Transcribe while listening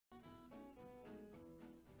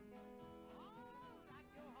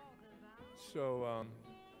So,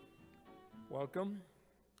 welcome.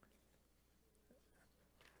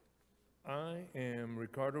 I am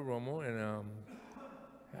Ricardo Romo, and I'm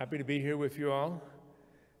happy to be here with you all.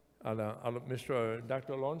 Mr.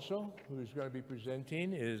 Dr. Alonso, who's going to be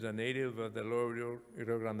presenting, is a native of the Lower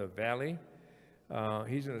Rio Grande Valley.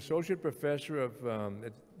 He's an associate professor of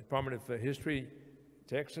the Department of History,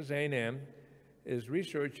 Texas A&M. His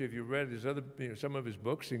research, if you read his other, some of his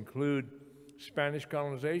books include Spanish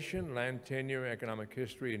colonization, land tenure, economic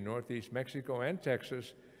history in Northeast Mexico and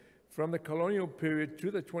Texas from the colonial period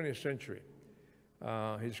to the 20th century.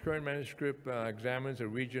 His current manuscript examines the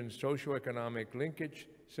region's socioeconomic linkage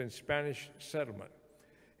since Spanish settlement.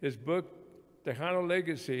 His book, Tejano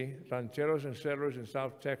Legacy, Rancheros and Settlers in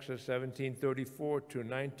South Texas, 1734 to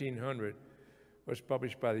 1900, was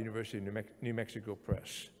published by the University of New Mexico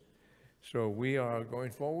Press. So we are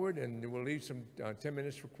going forward, and we'll leave some 10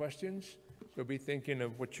 minutes for questions. So be thinking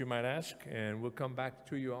of what you might ask, and we'll come back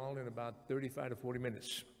to you all in about 35 to 40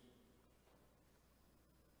 minutes.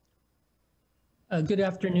 Good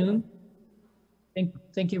afternoon.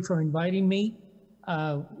 Thank you for inviting me.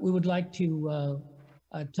 We would like to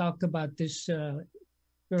talk about this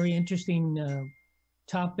very interesting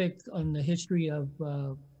topic on the history of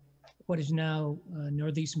what is now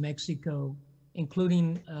Northeast Mexico,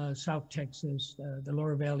 including South Texas, the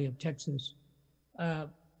lower valley of Texas.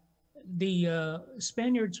 The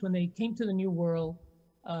Spaniards, when they came to the New World,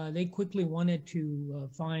 they quickly wanted to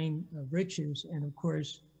find riches. And of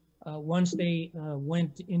course, once they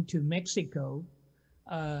went into Mexico,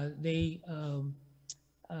 they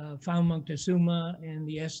found Moctezuma and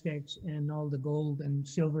the Aztecs and all the gold and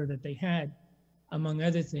silver that they had, among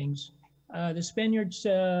other things. The Spaniards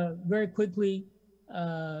very quickly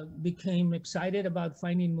became excited about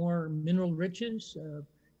finding more mineral riches.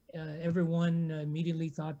 Everyone immediately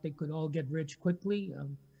thought they could all get rich quickly.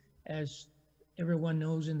 As everyone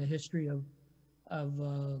knows in the history of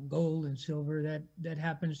gold and silver, that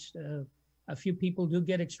happens. A few people do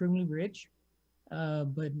get extremely rich,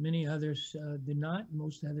 but many others did not.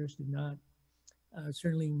 Most others did not.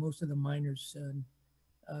 Certainly most of the miners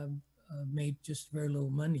made just very little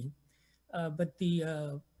money. But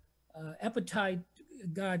the appetite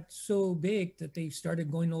got so big that they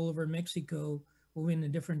started going all over Mexico, moving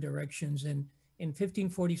in different directions. And in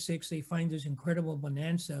 1546, they find this incredible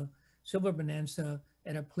bonanza, silver bonanza,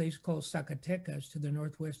 at a place called Zacatecas to the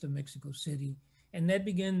northwest of Mexico City. And that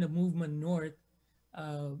began the movement north,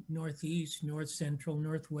 northeast, north central,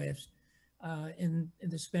 northwest. And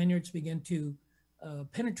the Spaniards began to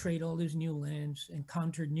penetrate all these new lands,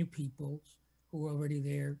 encountered new peoples who were already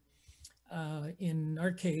there. In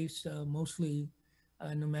our case, mostly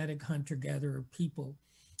nomadic hunter-gatherer people.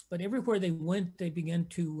 But everywhere they went, they began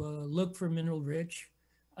to look for mineral rich.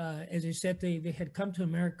 As I said, they had come to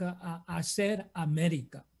America, hacer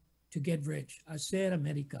America, to get rich, hacer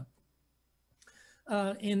America.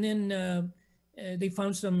 And then they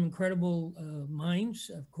found some incredible mines,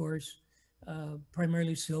 of course,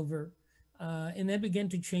 primarily silver. And that began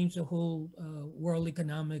to change the whole world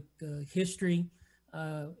economic history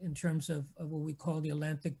in terms of what we call the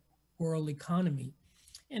Atlantic world economy.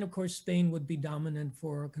 And of course, Spain would be dominant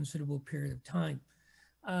for a considerable period of time.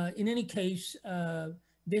 In any case,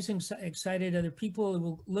 this excited other people.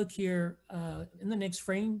 We'll look here in the next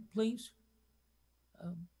frame, please.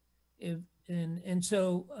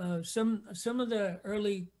 So some of the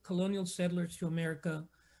early colonial settlers to America,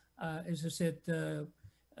 as I said,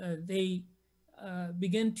 they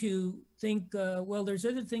begin to think, well, there's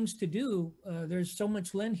other things to do. There's so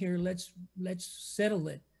much land here. Let's settle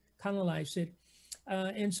it, colonize it.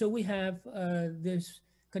 And so we have this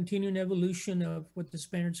continuing evolution of what the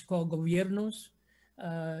Spaniards call gobiernos.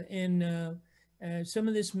 Some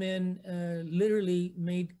of these men literally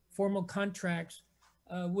made formal contracts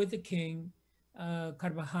with the king.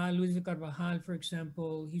 Carvajal, Luis de Carvajal, for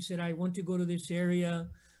example, he said, I want to go to this area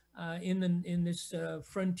in this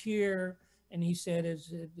frontier. And he said,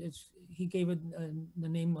 he gave it the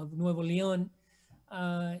name of Nuevo León.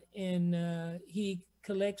 He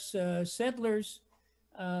collects settlers.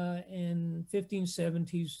 In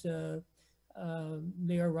 1570s,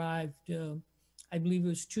 they arrived, I believe it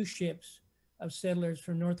was 2 ships of settlers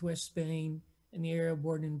from northwest Spain in the area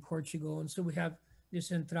bordering Portugal. And so we have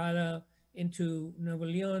this entrada into Nuevo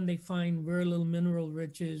León. They find very little mineral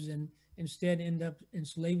riches and instead end up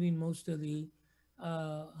enslaving most of the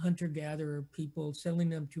hunter-gatherer people, selling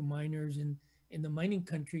them to miners in the mining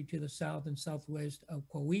country to the south and southwest of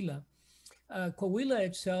Coahuila. Coahuila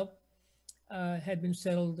itself had been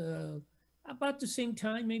settled about the same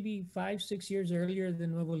time, maybe 5-6 years earlier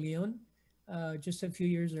than Nuevo León, just a few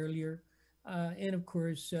years earlier. And of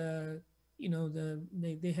course,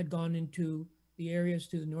 they had gone into the areas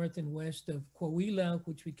to the north and west of Coahuila,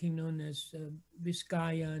 which became known as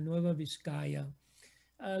Vizcaya, Nueva Vizcaya.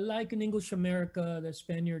 Like in English America, the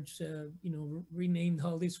Spaniards, renamed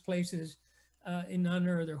all these places in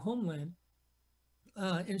honor of their homeland.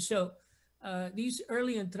 And so these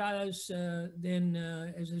early entradas then,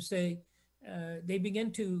 as I say, they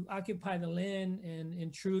began to occupy the land and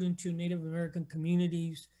intrude into Native American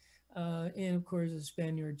communities. And of course, the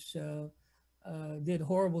Spaniards did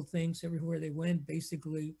horrible things everywhere they went,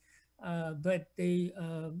 basically. But they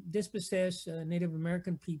dispossessed Native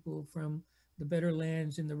American people from the better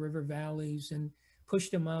lands in the river valleys and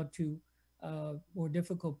pushed them out to more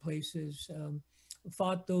difficult places,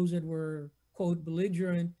 fought those that were, quote,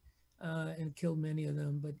 belligerent, and killed many of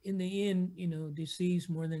them. But in the end, disease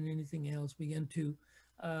more than anything else began to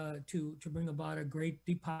bring about a great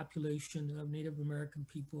depopulation of Native American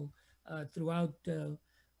people throughout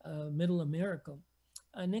Middle America.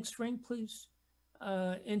 Next frame, please.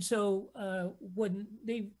 And so when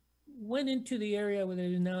they went into the area where there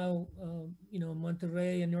is now,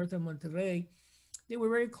 Monterrey and north of Monterrey, they were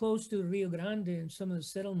very close to the Rio Grande and some of the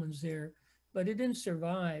settlements there, but it didn't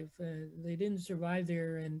survive. They didn't survive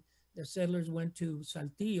there, and the settlers went to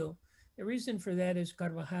Saltillo. The reason for that is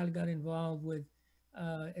Carvajal got involved with,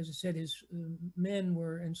 as I said, his men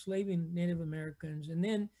were enslaving Native Americans. And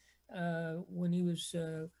then when he was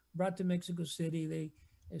brought to Mexico City,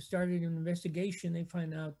 they started an investigation. They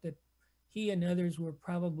find out that he and others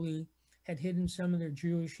had hidden some of their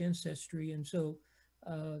Jewish ancestry. And so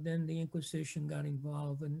then the Inquisition got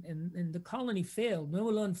involved, and the colony failed.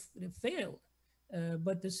 Nuevo León failed,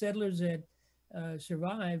 but the settlers that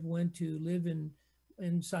survived went to live in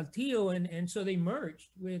Saltillo, and so they merged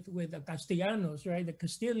with the Castellanos, right, the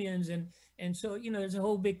Castilians, and so there's a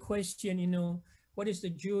whole big question, what is the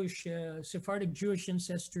Jewish Sephardic Jewish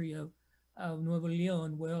ancestry of Nuevo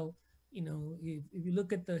León? Well, if you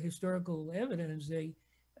look at the historical evidence, they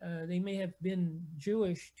may have been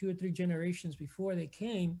Jewish 2 or 3 generations before they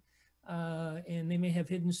came, and they may have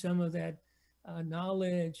hidden some of that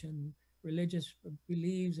knowledge and religious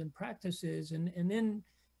beliefs and practices, and then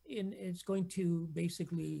it's going to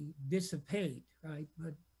basically dissipate, right?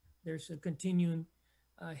 But there's a continuing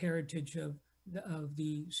heritage of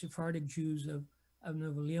the Sephardic Jews of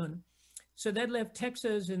Nuevo León. So that left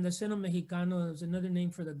Texas, and the Seno Mexicano is another name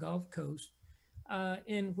for the Gulf Coast.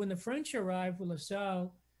 And when the French arrived with La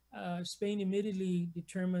Salle, Spain immediately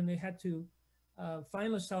determined they had to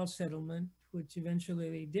find La Salle settlement, which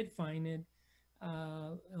eventually they did find it.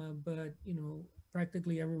 But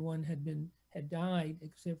practically everyone had died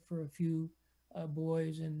except for a few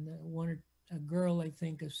boys and a girl, I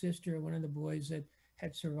think, a sister of one of the boys that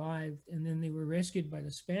had survived, and then they were rescued by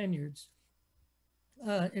the Spaniards.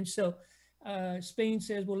 And so Spain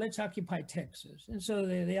says, well, let's occupy Texas. And so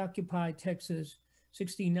they occupy Texas.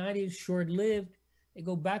 1690 is short-lived. They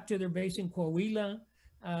go back to their base in Coahuila.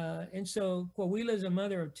 And so Coahuila is the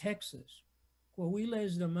mother of Texas. Coahuila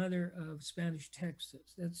is the mother of Spanish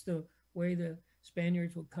Texas. That's the way the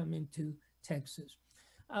Spaniards will come into Texas.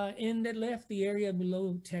 And that left the area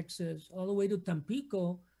below Texas all the way to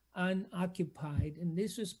Tampico unoccupied. And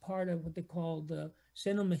this is part of what they call the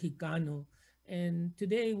Seno Mexicano. And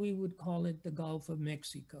today we would call it the Gulf of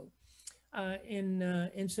Mexico.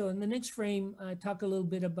 And so in the next frame, I talk a little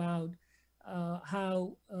bit about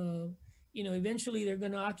how, eventually they're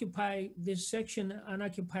going to occupy this section,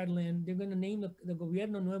 unoccupied land. They're going to name the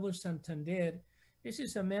Gobierno Nuevo Santander. This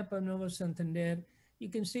is a map of Nuevo Santander. You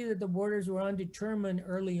can see that the borders were undetermined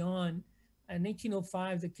early on. In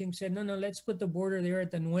 1805, the king said, no, let's put the border there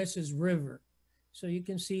at the Nueces River. So you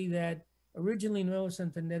can see that originally Nuevo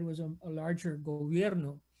Santander was a larger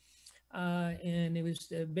gobierno. And it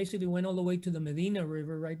was basically went all the way to the Medina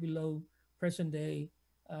River, right below present-day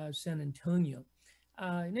San Antonio.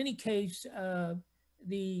 In any case,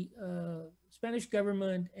 the Spanish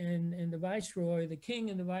government and the viceroy, the king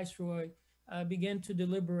and the viceroy, began to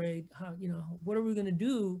deliberate how, what are we going to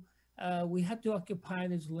do? We have to occupy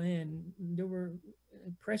this land. There were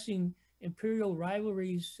pressing imperial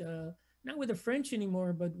rivalries, not with the French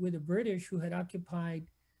anymore, but with the British, who had occupied,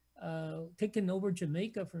 taken over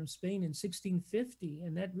Jamaica from Spain in 1650.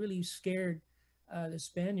 And that really scared the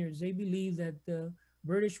Spaniards. They believed that the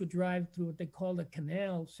British would drive through what they called a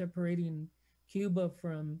canal separating Cuba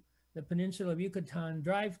from the peninsula of Yucatan,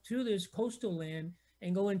 drive through this coastal land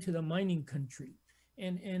and go into the mining country.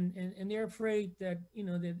 And they're afraid that,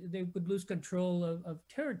 they would lose control of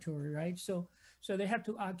territory, right? So they have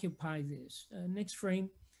to occupy this. Next frame.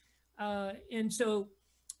 And so,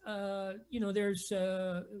 there's,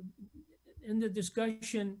 in the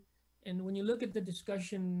discussion, And when you look at the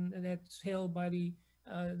discussion that's held by the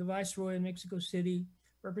viceroy in Mexico City,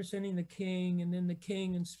 representing the king, and then the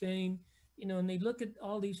king in Spain, and they look at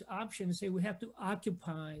all these options, say we have to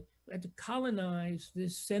occupy, we have to colonize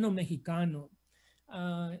this Seno Mexicano.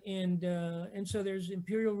 And so there's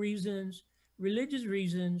imperial reasons, religious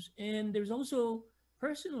reasons, and there's also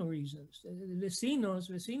personal reasons. The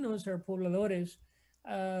vecinos are pobladores.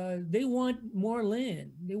 They want more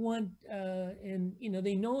land. They want, and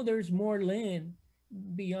they know there's more land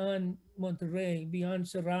beyond Monterrey, beyond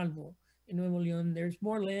Cerralbo in Nuevo León. There's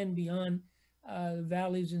more land beyond the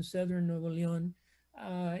valleys in southern Nuevo León,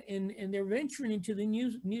 and they're venturing into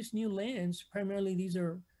these new lands. Primarily, these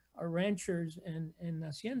are ranchers and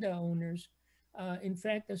hacienda owners. In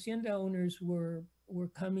fact, hacienda owners were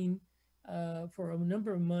coming for a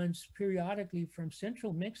number of months periodically from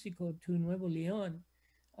central Mexico to Nuevo León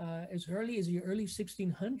as early as the early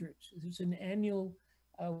 1600s. It's an annual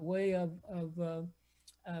way of the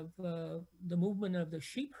movement of the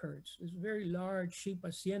sheep herds. There's very large sheep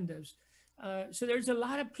haciendas. So there's a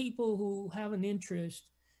lot of people who have an interest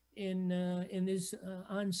in this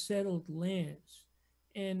unsettled lands.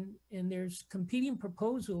 And there's competing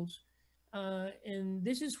proposals, and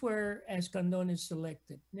this is where Escandon is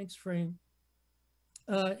selected. Next frame.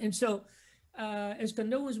 And so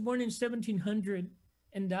Escandon was born in 1700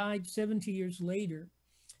 and died 70 years later.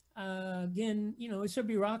 Again, it's a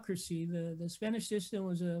bureaucracy. The Spanish system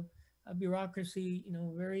was a bureaucracy,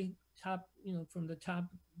 very top, from the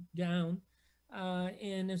top down.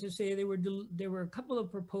 And as I say, there were a couple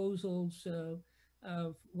of proposals.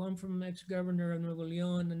 One from ex-governor of Nuevo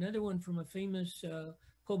León, another one from a famous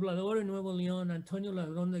poblador in Nuevo León, Antonio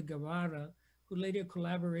Ladrón de Guevara, who later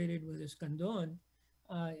collaborated with Escandon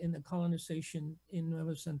in the colonization in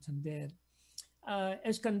Nuevo Santander.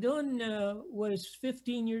 Escandon was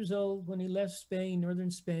 15 years old when he left Spain,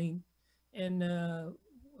 northern Spain, and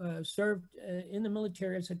served in the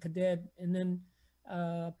military as a cadet, and then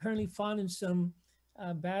apparently fought in some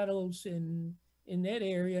battles in that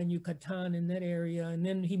area, in Yucatan, in that area. And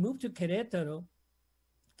then he moved to Querétaro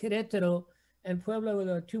and Puebla were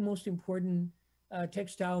the two most important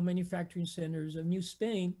textile manufacturing centers of New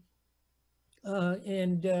Spain.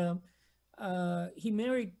 He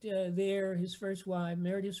married there his first wife,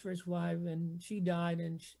 and she died,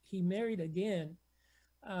 and he married again.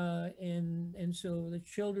 And so the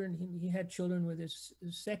children, he had children with his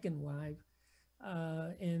second wife,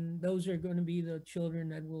 and those are going to be the children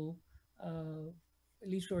that will, at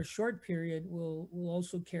least for a short period, will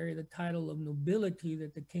also carry the title of nobility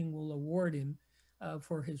that the king will award him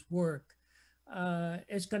for his work.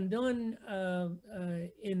 Escandon,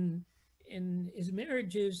 in his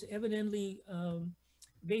marriages, evidently,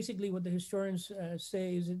 basically what the historians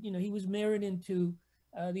say is that, he was married into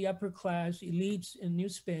the upper class elites in New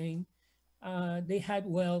Spain. They had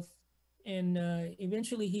wealth, and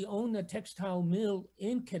eventually he owned a textile mill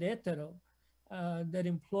in Querétaro that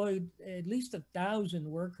employed at least 1,000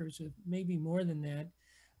 workers, maybe more than that.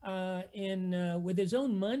 And with his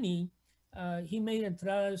own money, he made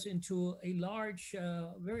entradas into a large,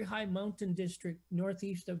 very high mountain district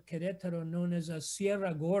northeast of Querétaro known as a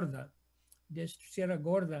Sierra Gorda.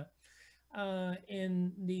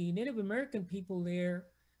 And the Native American people there,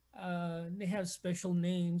 they have special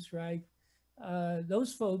names, right?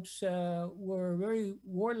 Those folks were very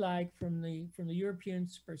warlike from the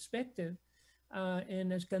Europeans' perspective.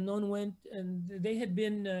 And Escandon went, and they had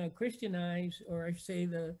been Christianized, or I should say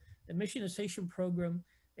the missionization program.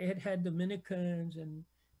 They had Dominicans and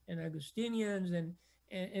Augustinians, and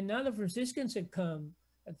now the Franciscans had come.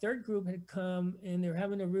 A third group had come, and they're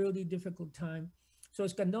having a really difficult time. So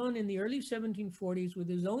Escandon in the early 1740s, with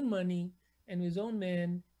his own money and his own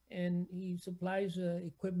men, and he supplies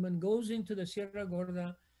equipment, goes into the Sierra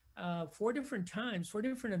Gorda 4 different times, 4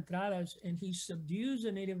 different entradas, and he subdues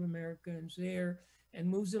the Native Americans there and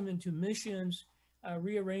moves them into missions,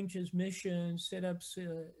 rearranges missions, set up,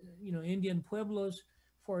 Indian pueblos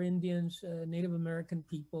for Indians, Native American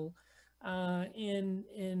people,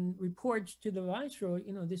 and reports to the viceroy,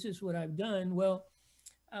 this is what I've done. Well,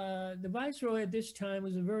 the viceroy at this time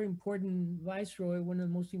was a very important viceroy, one of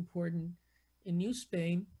the most important in New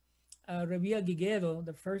Spain, Revillagigedo,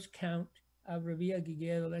 the first count of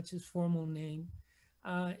Revillagigedo, that's his formal name.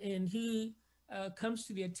 And he comes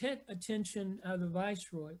to the attention of the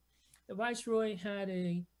viceroy. The viceroy had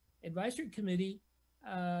a advisory committee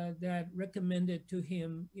that recommended to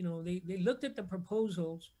him, they looked at the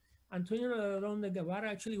proposals. Antonio Ladrón de Guevara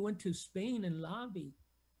actually went to Spain and lobbied.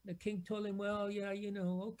 The king told him, well, yeah,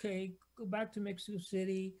 okay, go back to Mexico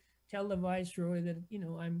City, tell the viceroy that,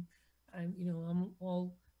 I'm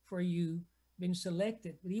all for you been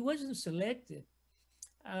selected, but he wasn't selected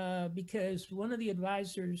because one of the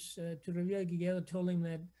advisors to Rivera Guerrero told him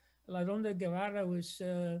that Ladrón de Guevara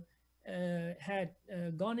had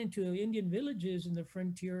gone into Indian villages in the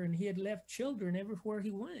frontier, and he had left children everywhere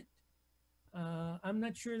he went. I'm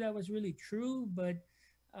not sure that was really true, but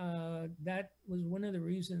that was one of the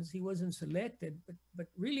reasons he wasn't selected. But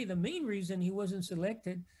really the main reason he wasn't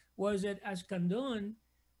selected was that Escandon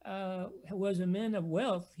was a man of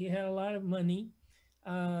wealth. He had a lot of money.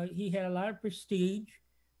 He had a lot of prestige,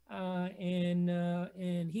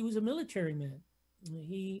 and he was a military man.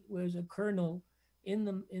 He was a colonel in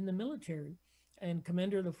the military and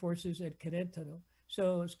commander of the forces at Querétaro.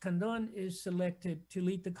 So Escandon is selected to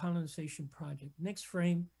lead the colonization project. Next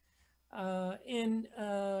frame. And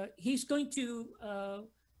he's going to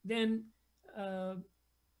then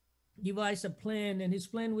devise a plan, and his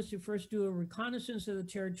plan was to first do a reconnaissance of the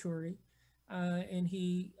territory, and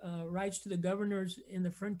he writes to the governors in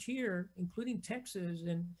the frontier, including Texas,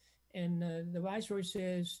 and the viceroy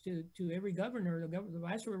says to every governor, the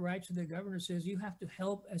viceroy writes to the governor, says, you have to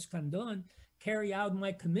help Escandon carry out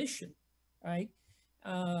my commission, right,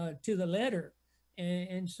 to the letter.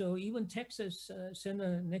 And so even Texas sent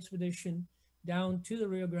an expedition down to the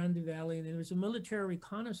Rio Grande Valley, and there was a military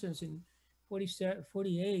reconnaissance in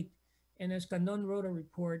 48, and Escandon wrote a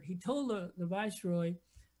report. He told the viceroy,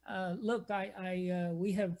 look,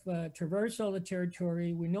 we have traversed all the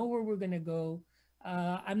territory. We know where we're going to go.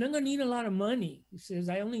 I'm not going to need a lot of money. He says,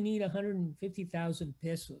 I only need 150,000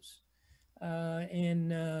 pesos.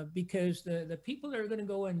 Because the people that are going to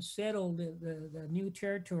go and settle the new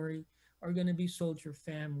territory are going to be soldier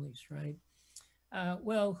families, right?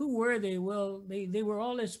 Well, who were they? Well, they were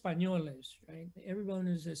all Españoles, right? Everyone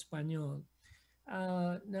is Español.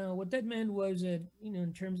 Now, what that meant was that,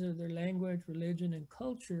 in terms of their language, religion, and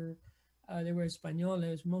culture, they were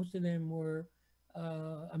Españoles. Most of them were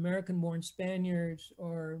American-born Spaniards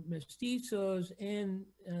or mestizos and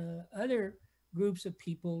other groups of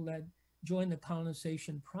people that joined the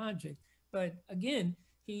colonization project. But again,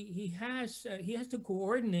 he has to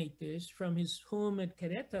coordinate this from his home at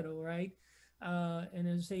Querétaro, right? And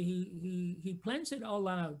as I say, he plans it all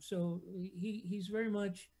out. So he's very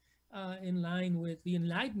much in line with the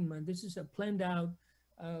Enlightenment. This is a planned out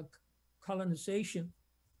colonization,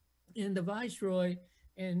 and the viceroy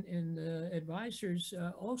and the advisors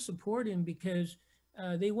all support him because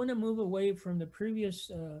they want to move away from the previous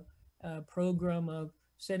program of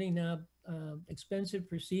setting up expensive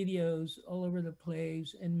presidios all over the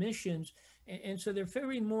place and missions, and so they're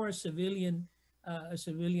favoring more a civilian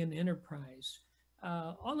enterprise.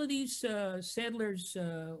 All of these settlers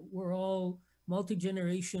were all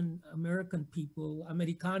multi-generation American people,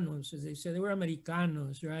 Americanos, as they say. They were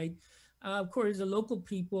Americanos, right? Of course, the local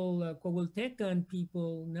people, Coahuiltecan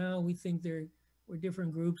people, now we think there were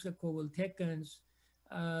different groups of Coahuiltecans.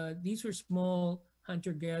 These were small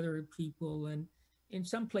hunter-gatherer people, and in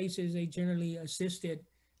some places they generally assisted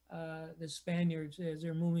the Spaniards as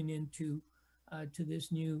they're moving into to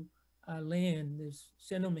this new land, this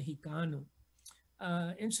Seno Mexicano.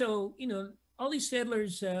 And so, all these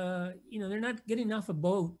settlers, they're not getting off a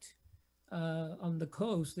boat on the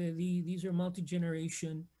coast. These are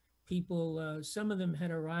multi-generation people. Some of them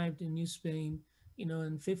had arrived in New Spain, in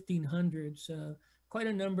 1500s. Quite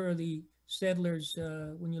a number of the settlers,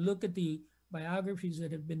 when you look at the biographies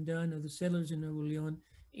that have been done of the settlers in Nuevo León,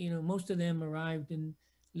 most of them arrived in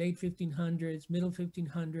late 1500s, middle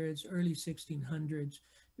 1500s, early 1600s.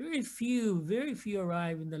 Very few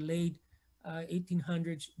arrive in the late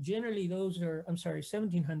 1800s. Generally,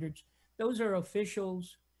 1700s. Those are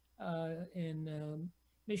officials and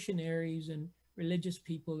missionaries and religious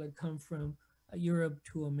people that come from Europe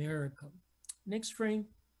to America. Next frame.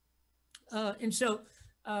 And so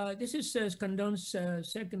this is Escandon's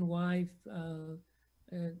second wife.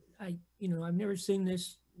 I've never seen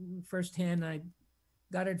this firsthand. I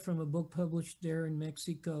got it from a book published there in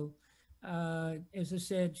Mexico. As I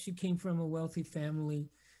said, she came from a wealthy family,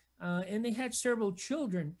 and they had several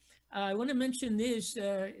children. I want to mention this,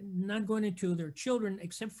 not going into their children,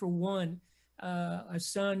 except for one, a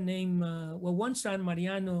son named, one son,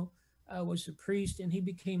 Mariano, was a priest, and he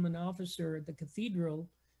became an officer at the cathedral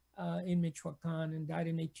in Michoacan and died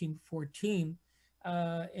in 1814.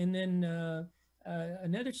 And then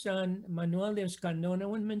another son, Manuel de Escandon. I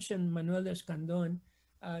want to mention Manuel de Escandon.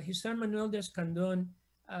 His son, Manuel de Escandon,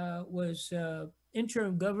 was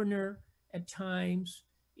interim governor at times.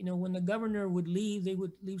 When the governor would leave, they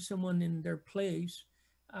would leave someone in their place.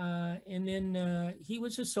 And then he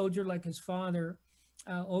was a soldier like his father,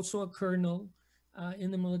 also a colonel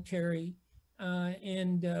in the military.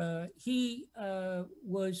 And he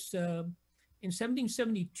was in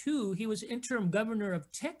 1772, he was interim governor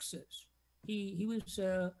of Texas. He was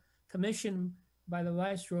commissioned by the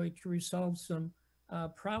viceroy to resolve some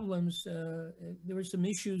problems. There were some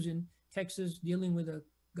issues in Texas dealing with a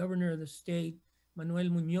governor of the state, Manuel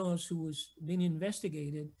Munoz, who was being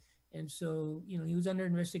investigated. And so, you know, he was under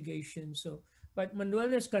investigation. So, but Manuel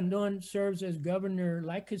Escandon serves as governor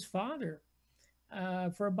like his father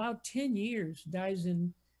for about 10 years, dies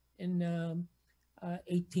in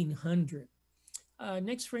 1800.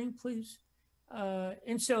 Next frame, please.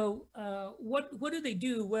 And so what do they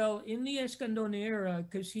do? Well, in the Escandon era,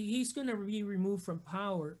 because he's going to be removed from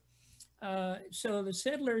power, so the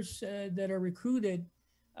settlers that are recruited,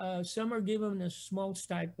 some are given a small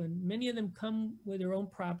stipend. Many of them come with their own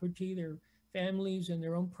property, their families and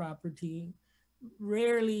their own property.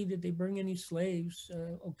 Rarely did they bring any slaves.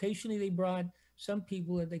 Occasionally they brought some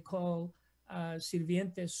people that they call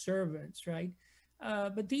sirvientes, servants, right?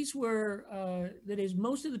 But these were, that is,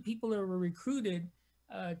 most of the people that were recruited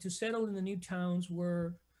to settle in the new towns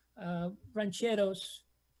were rancheros,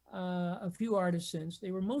 a few artisans.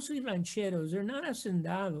 They were mostly rancheros. They're not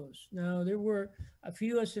hacendados. Now, there were a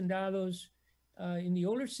few hacendados in the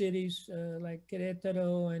older cities like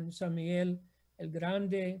Querétaro and San Miguel el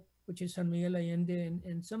Grande, which is San Miguel Allende,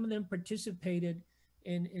 and some of them participated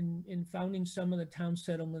in founding some of the town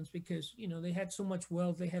settlements because, you know, they had so much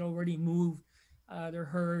wealth. They had already moved their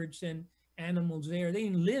herds and animals there. They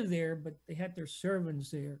didn't live there, but they had their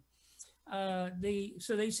servants there.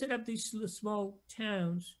 So they set up these small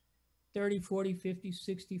towns, 30, 40, 50,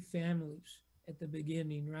 60 families at the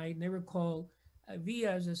beginning, right? And they were called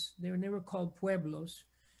villas. They were never called pueblos.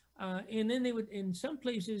 And then they would, in some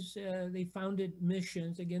places, they founded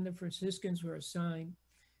missions. Again, the Franciscans were assigned.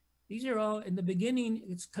 These are all, in the beginning,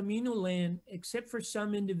 it's communal land, except for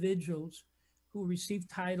some individuals who received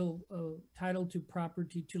title to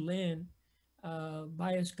property, to land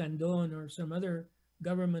by Escandon or some other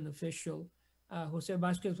government official. Jose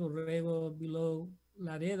Vasquez Borrego below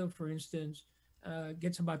Laredo, for instance,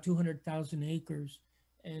 gets about 200,000 acres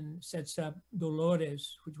and sets up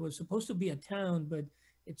Dolores, which was supposed to be a town, but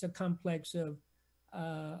it's a complex of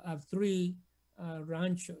 3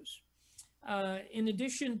 ranchos. In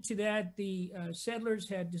addition to that, the settlers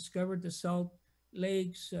had discovered the salt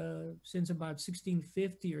lakes since about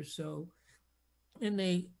 1650 or so, and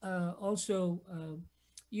they also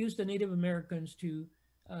used the Native Americans to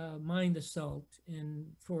mine the salt and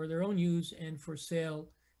for their own use and for sale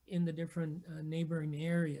in the different neighboring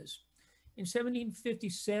areas. In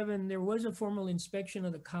 1757, there was a formal inspection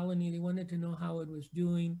of the colony. They wanted to know how it was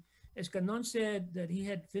doing. Escandon said that he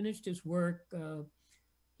had finished his work.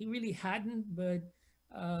 He really hadn't, but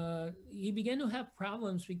he began to have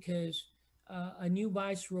problems because a new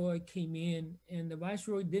viceroy came in and the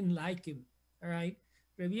viceroy didn't like him, all right?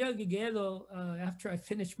 Revilla Gigedo, after I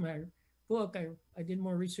finished my book, I did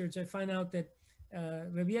more research. I found out that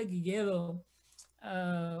Revilla Gigedo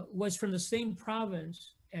was from the same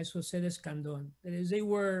province as Jose de Escandon. That is, they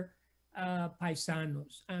were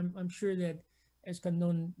paisanos. I'm sure that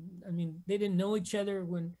Escandon, I mean, they didn't know each other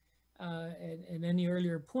when at any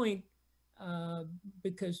earlier point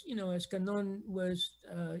because, you know, Escandon was,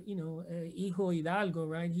 you know, hijo hidalgo,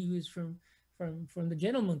 right? He was from the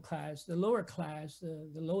gentleman class, the lower class, the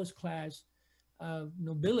lowest class of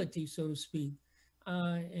nobility, so to speak.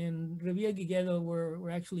 And Revilla Gigedo were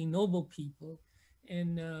actually noble people.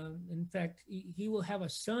 And in fact, he will have a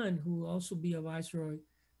son who will also be a viceroy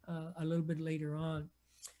a little bit later on.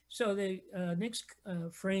 So the next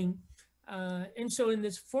frame. And so in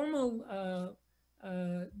this formal,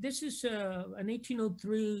 this is an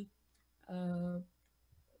 1803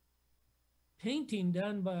 painting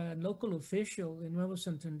done by a local official in Nuevo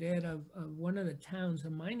Santander of one of the towns, a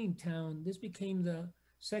mining town. This became the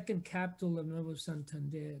second capital of Nuevo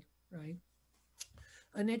Santander, right?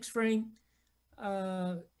 Next frame.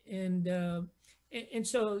 And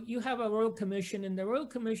so you have a Royal Commission, and the Royal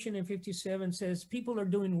Commission in 57 says people are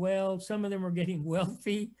doing well. Some of them are getting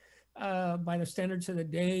wealthy by the standards of the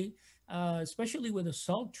day, especially with the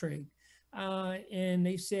salt trade. And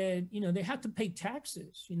they said, you know, they have to pay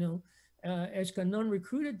taxes, you know. Escandon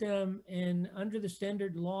recruited them, and under the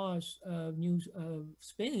standard laws of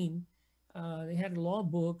Spain, they had law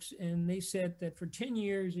books, and they said that for 10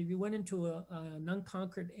 years, if you went into an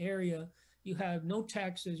unconquered area, you have no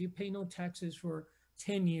taxes, you pay no taxes for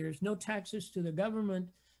 10 years, no taxes to the government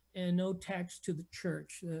and no tax to the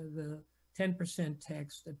church, the 10%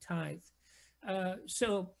 tax, the tithe.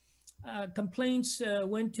 So complaints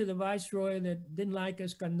went to the viceroy that didn't like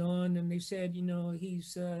Escandon, and they said, you know,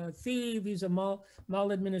 he's a thief, he's a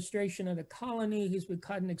maladministration of the colony, he's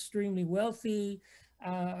become extremely wealthy,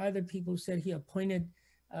 Other people said he appointed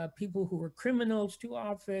people who were criminals to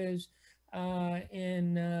office.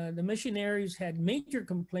 And the missionaries had major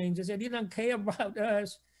complaints. They said, he doesn't care about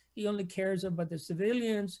us. He only cares about the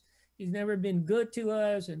civilians. He's never been good to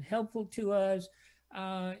us and helpful to us.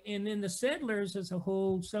 And then the settlers as a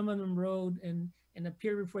whole, some of them wrote and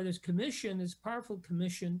appeared before this commission, this powerful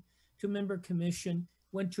commission, 2-member commission,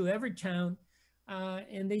 went to every town.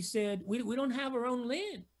 And they said, we don't have our own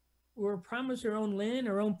land. We're promised our own land,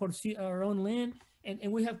 our own land,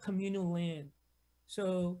 and we have communal land.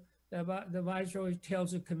 So the viceroy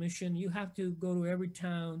tells the commission, you have to go to every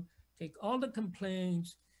town, take all the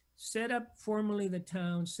complaints, set up formally the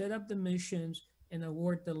town, set up the missions, and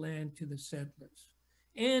award the land to the settlers.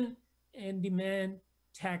 And demand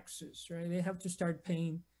taxes, right? They have to start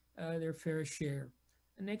paying their fair share.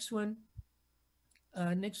 The next one,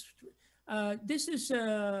 this is,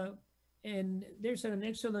 and there's an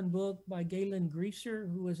excellent book by Galen Greaser,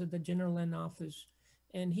 who was at the General Land Office.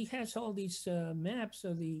 And he has all these maps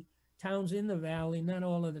of the towns in the valley, not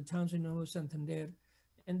all of the towns in Nuevo Santander.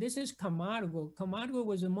 And this is Camargo. Camargo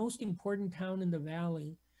was the most important town in the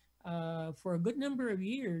valley for a good number of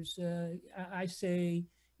years. I say,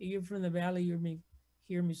 if you're from the valley, you may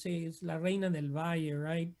hear me say it's La Reina del Valle,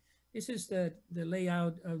 right? This is the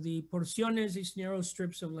layout of the porciones, these narrow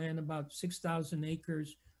strips of land, about 6,000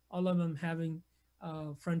 acres, all of them having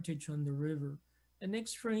frontage on the river. The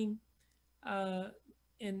next frame,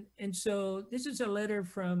 and so this is a letter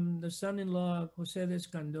from the son-in-law of Jose de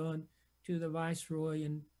Escandon to the viceroy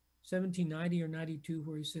in 1790 or 92,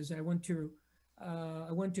 where he says, I want to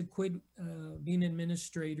quit being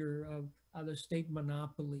administrator of the state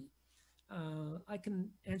monopoly. I can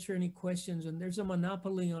answer any questions, and there's a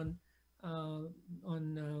monopoly on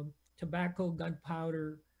tobacco,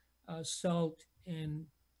 gunpowder, salt, and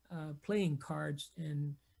playing cards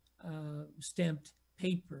and stamped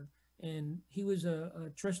paper. And he was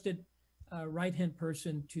a trusted right-hand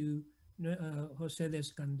person to Jose de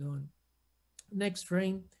Escandon. Next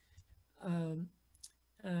frame,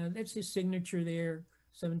 that's his signature there,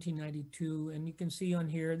 1792. And you can see on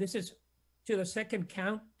here, this is to the second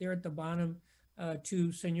count there at the bottom, to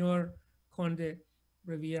Señor Conde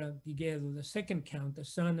Rivera Viguedo, the second count, the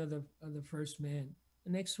son of the first man.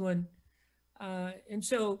 The next one. And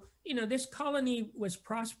so, you know, this colony was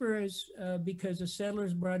prosperous because the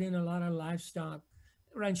settlers brought in a lot of livestock.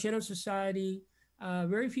 Ranchero society,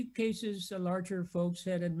 very few cases, larger folks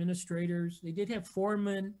had administrators. They did have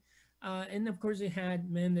foremen. And of course, they had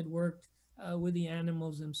men that worked with the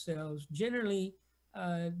animals themselves. Generally,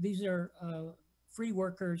 these are free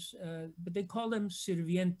workers, but they call them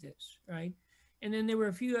sirvientes, right? And then there were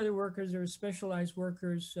a few other workers. There were specialized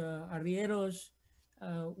workers, arrieros,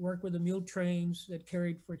 work with the mule trains that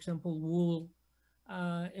carried, for example, wool.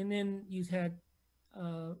 And then you had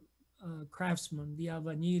craftsmen, the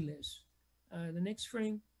albañiles. The next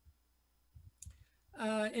frame.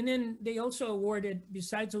 And then they also awarded,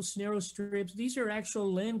 besides those narrow strips, these are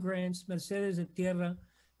actual land grants, Mercedes de Tierra.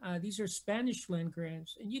 These are Spanish land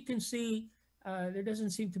grants. And you can see there doesn't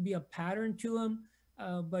seem to be a pattern to them,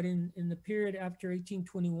 but in the period after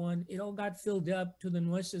 1821, it all got filled up to the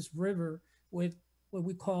Nueces River with what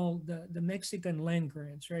we call the Mexican land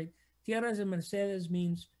grants, right? Tierras de Mercedes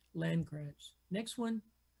means land grants. Next one.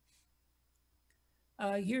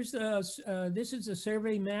 Here's this is a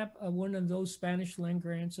survey map of one of those Spanish land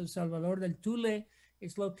grants. El Salvador del Tule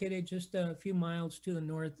is located just a few miles to the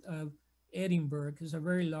north of Edinburgh. It's a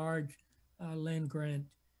very large land grant.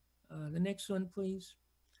 The next one, please.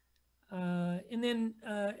 And then,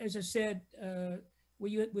 as I said,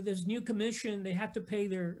 with this new commission, they have to pay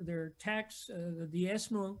their tax, the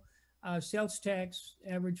diezmo, sales tax,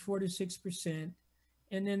 average 4 to 6%.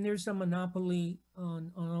 And then there's a monopoly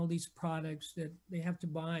on all these products that they have to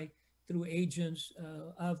buy through agents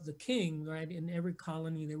of the king, right? In every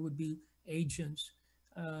colony, there would be agents.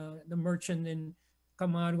 The merchant in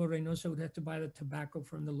Camargo, Reynosa would have to buy the tobacco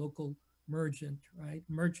from the local merchant, right?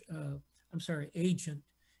 Agent.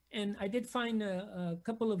 And I did find a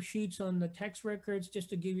couple of sheets on the tax records just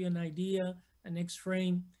to give you an idea. The next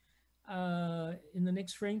frame. In the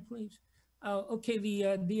next frame, please. Okay,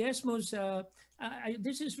 the diezmos,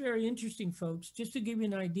 this is very interesting, folks. Just to give you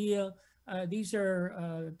an idea, these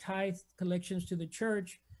are tithe collections to the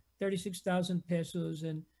church, 36,000 pesos.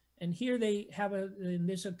 And here they have, in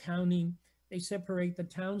this accounting, they separate the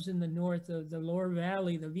towns in the north of the lower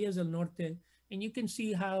valley, the Villas del Norte. And you can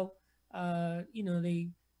see how, you know, they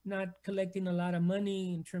not collecting a lot of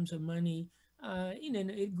money in terms of money. You know,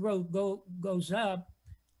 it goes up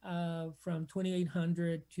from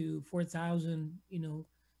 2,800 to 4,000, you know,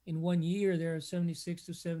 in 1 year. There are 76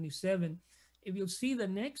 to 77. if you'll see the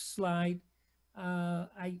next slide,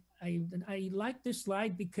 I like this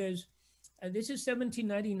slide because this is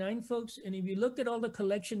 1799, folks. And if you look at all the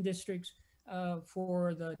collection districts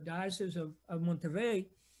for the Diocese of Monterrey,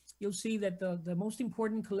 you'll see that the most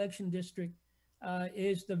important collection district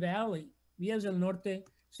is the Valley. Villas del Norte,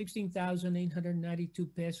 16,892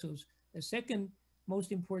 pesos. The second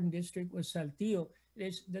most important district was Saltillo.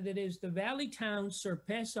 It is the Valley towns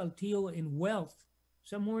surpassed Saltillo in wealth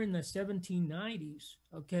somewhere in the 1790s,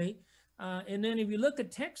 okay? And then if you look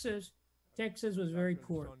at Texas, Texas was very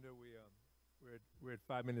poor. We're at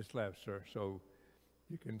 5 minutes left, sir, so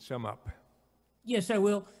you can sum up. Yes, I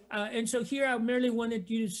will. And so here I merely wanted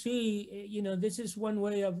you to see, you know, this is one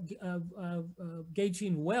way of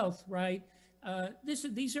gauging wealth, right?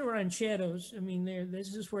 These are rancheros. I mean,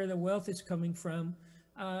 this is where the wealth is coming from.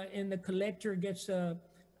 And the collector gets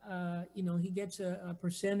he gets a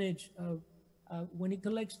percentage of, when he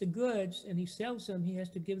collects the goods and he sells them, he has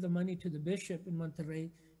to give the money to the bishop in Monterrey,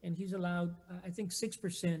 and he's allowed, I think,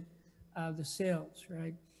 6% of the sales,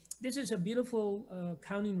 right? This is a beautiful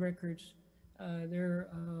counting records. There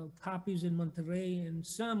are copies in Monterrey, and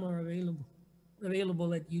some are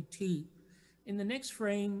available at UT. In the next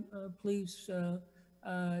frame, please,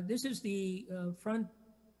 this is the front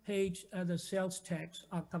page of the sales tax.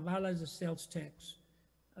 Alcabala is the sales tax,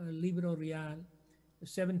 Libro Real,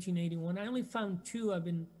 1781. I only found two. I've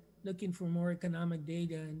been looking for more economic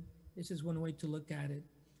data, and this is one way to look at it,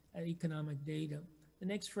 economic data. The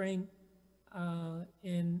next frame,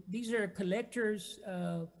 and these are collectors.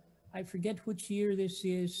 I forget which year this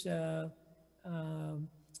is, I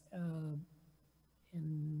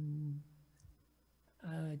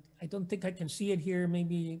don't think I can see it here.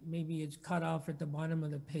 Maybe it's cut off at the bottom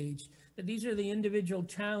of the page. But these are the individual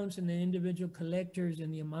towns and the individual collectors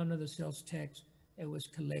and the amount of the sales tax that was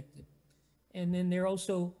collected. And then they're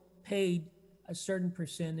also paid a certain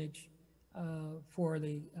percentage for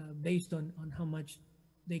the based on how much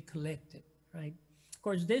they collected, right? Of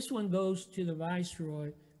course, this one goes to the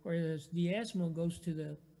viceroy, whereas diezmo goes to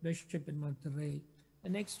the bishop in Monterrey. The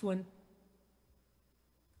next one.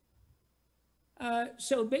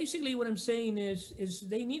 So basically what I'm saying is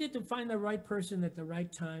they needed to find the right person at the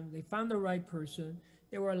right time. They found the right person.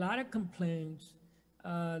 There were a lot of complaints.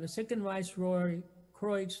 The second viceroy,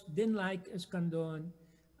 Croix, didn't like Escandon,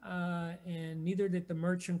 and neither did the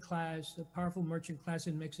merchant class, the powerful merchant class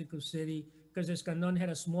in Mexico City, because Escandon had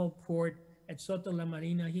a small port at Soto La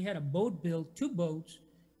Marina. He had a boat built, 2 boats,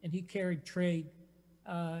 and he carried trade,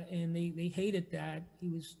 and they hated that. He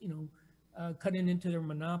was, cutting into their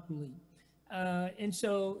monopoly. And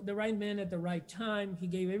so the right man at the right time, he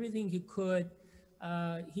gave everything he could.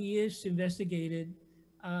 He is investigated.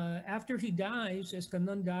 After he dies,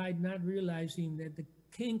 Escandon died not realizing that the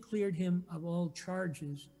king cleared him of all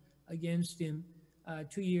charges against him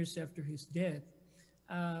 2 years after his death.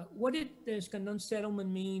 What did the Escandon settlement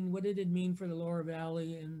mean? What did it mean for the Lower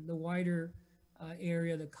Valley and the wider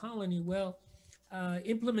area, the colony? Well,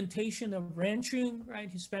 implementation of ranching,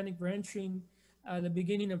 right? Hispanic ranching, the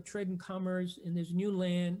beginning of trade and commerce in this new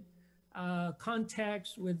land,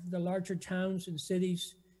 contacts with the larger towns and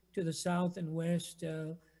cities to the south and west,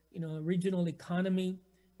 regional economy.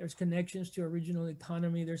 There's connections to a regional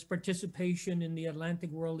economy. There's participation in the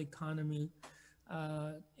Atlantic world economy.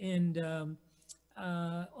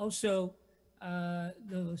 Also,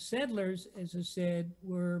 the settlers, as I said,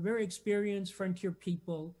 were very experienced frontier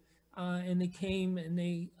people, and they came and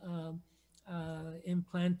they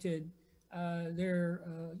implanted their,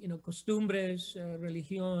 costumbres,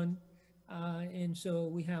 religion, and so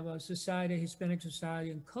we have a society, Hispanic society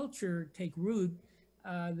and culture take root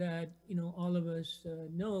that, all of us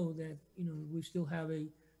know that, we still have a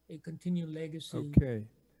continued legacy. Okay,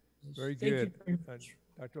 very good.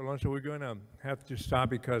 Dr. Alonso, we're going to have to stop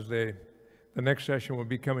because the next session will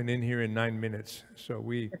be coming in here in 9 minutes. So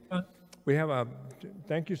we have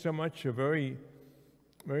thank you so much, a very,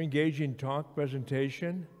 very engaging talk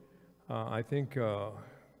presentation. I think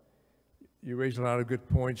you raised a lot of good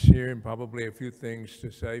points here and probably a few things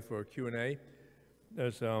to say for Q&A.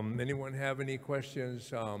 Does anyone have any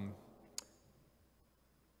questions? We have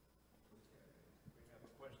a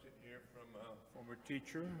question here from a former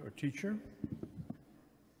teacher or teacher.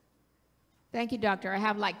 Thank you, Doctor. I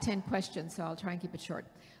have like 10 questions, so I'll try and keep it short.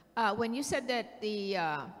 When you said that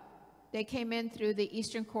they came in through the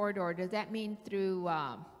Eastern Corridor, does that mean through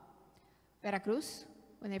Veracruz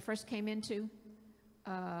when they first came into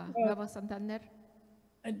Nuevo Santander?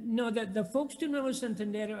 No, the folks to Nuevo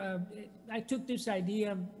Santander, I took this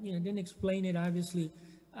idea, didn't explain it obviously.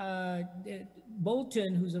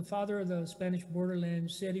 Bolton, who's the father of the Spanish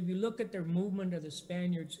borderlands, said if you look at their movement of the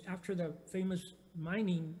Spaniards after the famous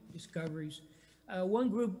mining discoveries, one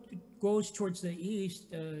group goes towards the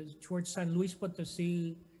east, towards San Luis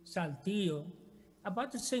Potosí, Saltillo,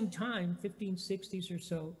 about the same time, 1560s or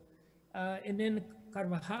so. And then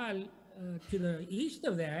Carvajal to the east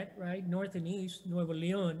of that, right, north and east, Nuevo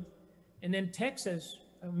León, and then Texas,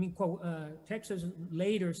 Texas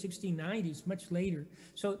later, 1690s, much later.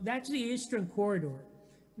 So that's the Eastern Corridor.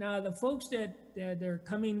 Now, the folks that are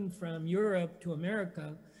coming from Europe to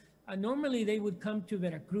America, normally they would come to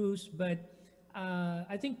Veracruz, but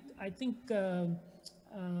I think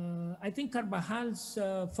Carvajal's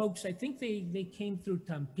folks, I think they came through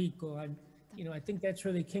Tampico. I think that's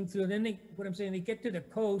where they came through. Then they get to the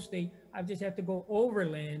coast, I just have to go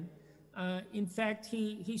overland. In fact,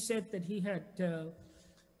 he said that he had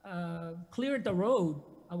cleared the road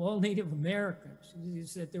of all Native Americans. He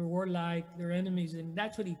said they were warlike, they're enemies, and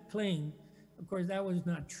that's what he claimed. Of course, that was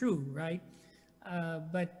not true, right?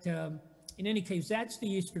 But in any case, that's the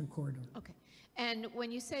Eastern Corridor. Okay. And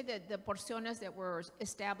when you say that the porciones that were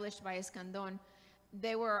established by Escandon,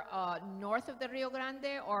 they were north of the Rio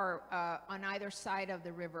Grande or on either side of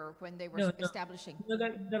the river when they were establishing? No,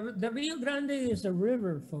 the Rio Grande is a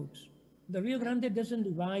river, folks. The Rio Grande doesn't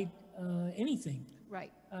divide anything.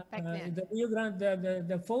 Right, back then. The Rio Grande,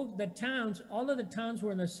 the towns, all of the towns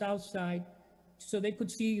were on the south side, so they could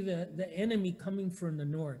see the enemy coming from the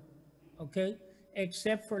north, okay?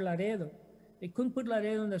 Except for Laredo. They couldn't put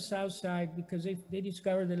Laredo on the south side because they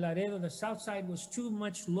discovered that Laredo, the south side, was too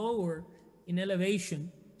much lower in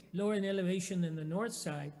elevation than the north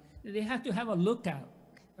side. They have to have a lookout,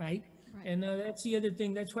 right? And that's the other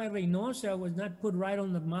thing. That's why Reynosa was not put right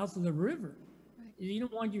on the mouth of the river. Right. You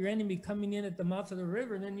don't want your enemy coming in at the mouth of the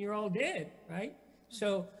river, then you're all dead, right?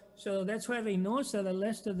 So that's why Reynosa, the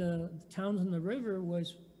rest of the towns on the river,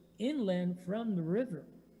 was inland from the river.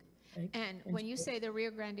 Right? And when you say the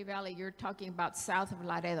Rio Grande Valley, you're talking about south of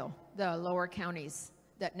Laredo, the lower counties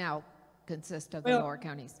that now consist of the lower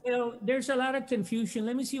counties. There's a lot of confusion.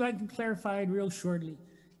 Let me see if I can clarify it real shortly.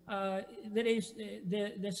 That is,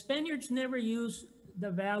 the Spaniards never used the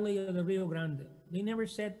valley of the Rio Grande. They never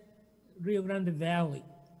said Rio Grande Valley,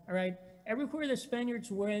 all right? Everywhere the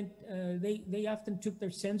Spaniards went, they often took their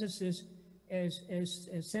censuses as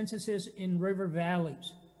censuses in river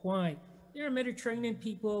valleys. Why? They're Mediterranean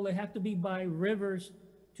people. They have to be by rivers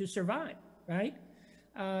to survive, right?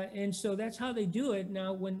 And so that's how they do it.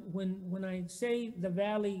 Now, when I say the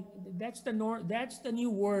valley, that's the new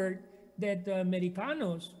word that the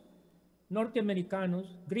Norte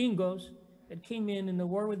Americanos, gringos, that came in the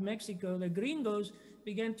war with Mexico, the gringos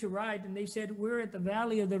began to write, and they said, we're at the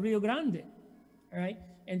valley of the Rio Grande, all right?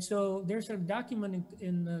 And so there's a document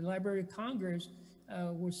in the Library of Congress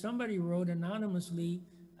where somebody wrote anonymously,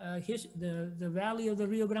 the Valley of the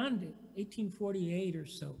Rio Grande, 1848 or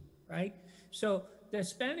so, right? So the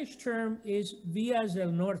Spanish term is Vías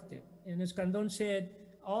del Norte. And Escandon said,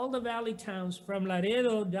 all the valley towns from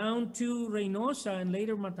Laredo down to Reynosa and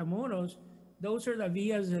later Matamoros, those are the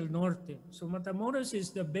Vías del Norte. So Matamoros is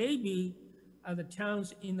the baby of the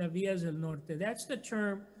towns in the Vías del Norte. That's the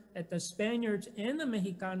term that the Spaniards and the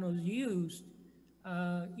Mexicanos used,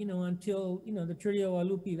 until, the Treaty of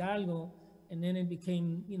Guadalupe Hidalgo, and then it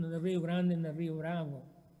became, the Rio Grande and the Rio Bravo,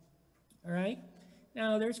 all right?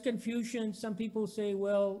 Now, there's confusion. Some people say,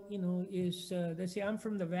 well, they say, I'm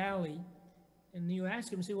from the valley. And you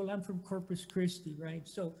ask them, say, well, I'm from Corpus Christi, right?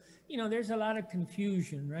 So, there's a lot of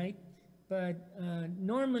confusion, right? But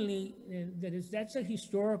normally, that's a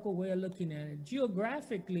historical way of looking at it.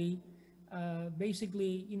 Geographically,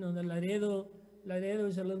 basically, the Laredo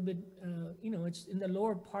is a little bit, it's in the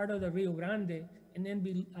lower part of the Rio Grande. And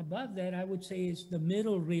then above that, I would say is the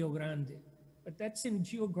middle Rio Grande. But that's in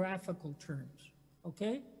geographical terms,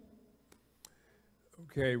 okay?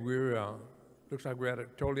 Okay, looks like we're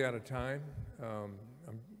totally out of time.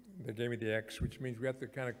 They gave me the X, which means we have to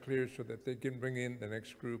kind of clear so that they can bring in the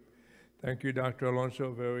next group. Thank you, Dr.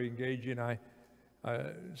 Alonso, very engaging.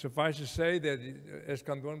 Suffice to say that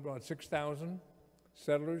Escandon brought 6,000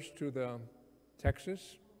 settlers to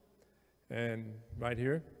Texas, and right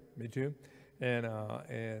here, me too. And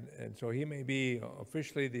so he may be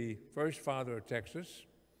officially the first father of Texas.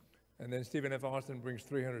 And then Stephen F. Austin brings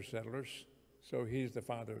 300 settlers. So he's the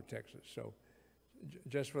father of Texas. So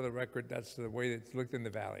just for the record, that's the way it's looked in the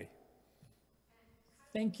valley.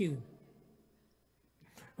 Thank you.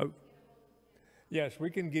 Yes,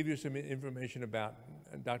 we can give you some information about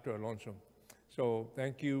Dr. Alonso. So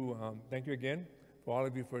thank you again for all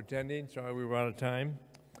of you for attending. Sorry we were out of time,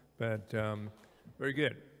 but very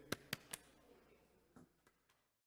good.